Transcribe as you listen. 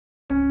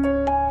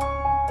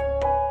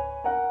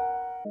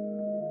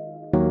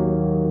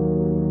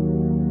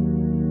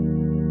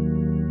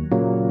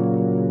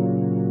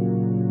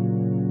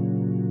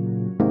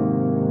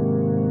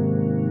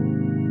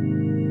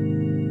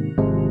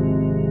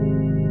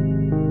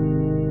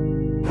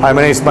Hi,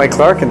 my name is Mike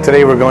Clark, and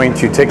today we're going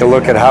to take a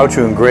look at how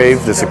to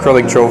engrave this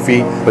acrylic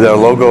trophy with our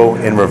logo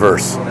in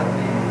reverse.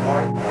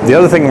 The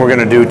other thing we're going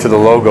to do to the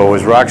logo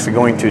is we're actually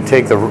going to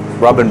take the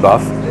rub and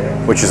buff,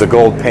 which is a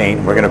gold paint.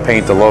 We're going to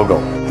paint the logo.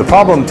 The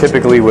problem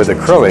typically with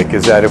acrylic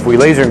is that if we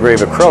laser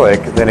engrave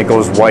acrylic, then it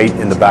goes white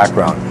in the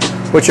background,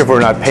 which if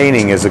we're not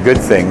painting is a good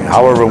thing.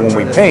 However, when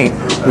we paint,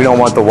 we don't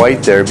want the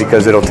white there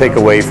because it'll take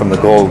away from the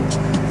gold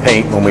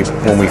paint when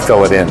we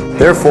fill it in.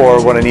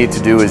 Therefore, what I need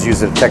to do is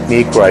use a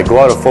technique where I go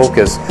out of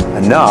focus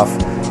enough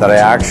that I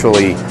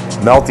actually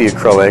melt the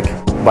acrylic.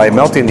 By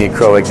melting the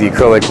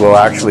acrylic will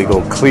actually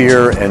go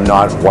clear and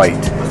not white.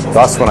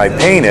 Thus, when I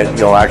paint it,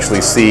 you'll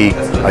actually see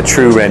a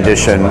true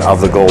rendition of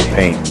the gold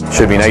paint. It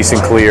should be nice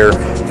and clear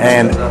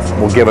and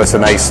will give us a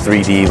nice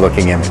 3D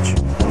looking image.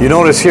 You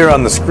notice here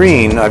on the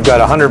screen, I've got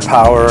 100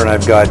 power and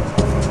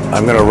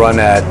I'm going to run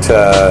at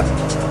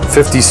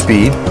 50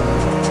 speed.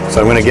 So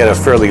I'm going to get a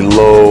fairly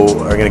low,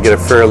 I'm going to get a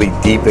fairly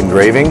deep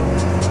engraving.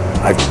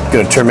 I'm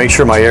going to make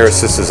sure my air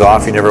assist is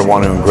off. You never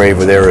want to engrave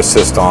with air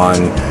assist on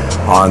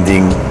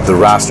the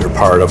raster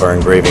part of our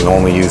engraving.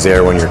 Only use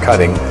air when you're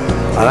cutting.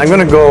 And I'm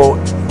going to go,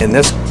 in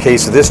this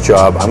case of this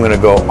job, I'm going to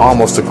go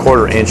almost a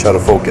 ½ inch out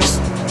of focus.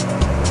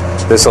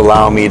 This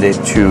allows me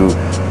to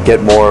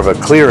get more of a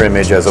clear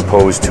image as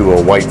opposed to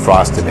a white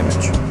frosted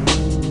image.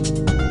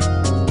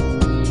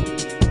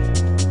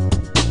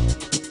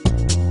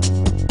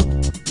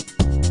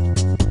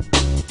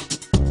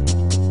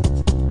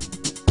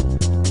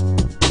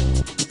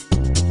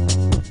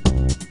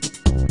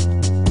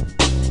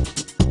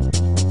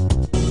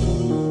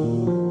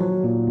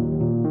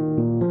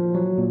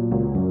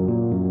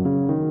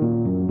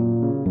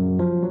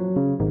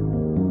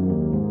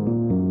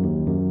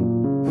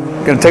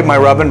 I'm going to take my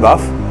rub and buff,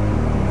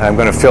 and I'm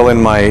going to fill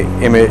in my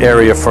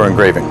area for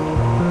engraving.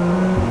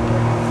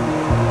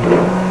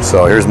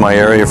 So here's my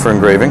area for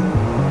engraving.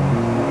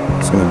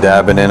 Just going to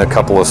dab it in a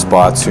couple of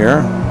spots here.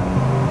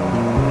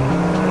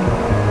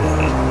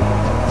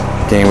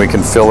 Again, we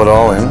can fill it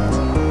all in.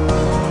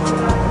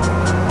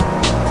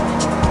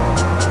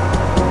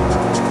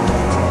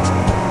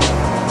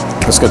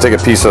 Just going to take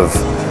a piece of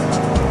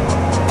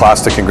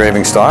plastic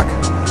engraving stock.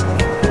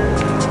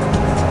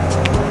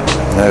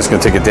 I'm just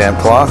going to take a damp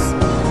cloth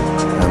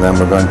and then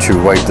we're going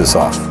to wipe this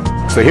off.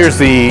 So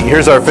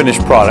here's our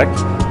finished product,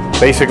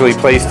 basically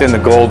placed in the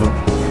gold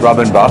rub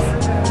and buff,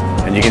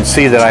 and you can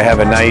see that I have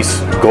a nice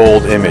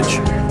gold image.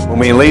 When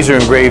we laser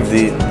engraved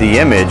the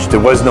image, there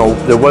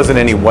wasn't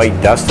any white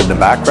dust in the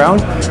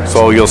background,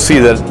 so you'll see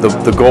that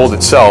the gold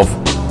itself,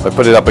 if I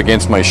put it up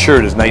against my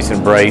shirt, is nice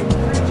and bright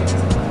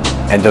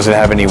and doesn't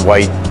have any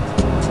white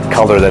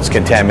color that's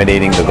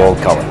contaminating the gold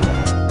color.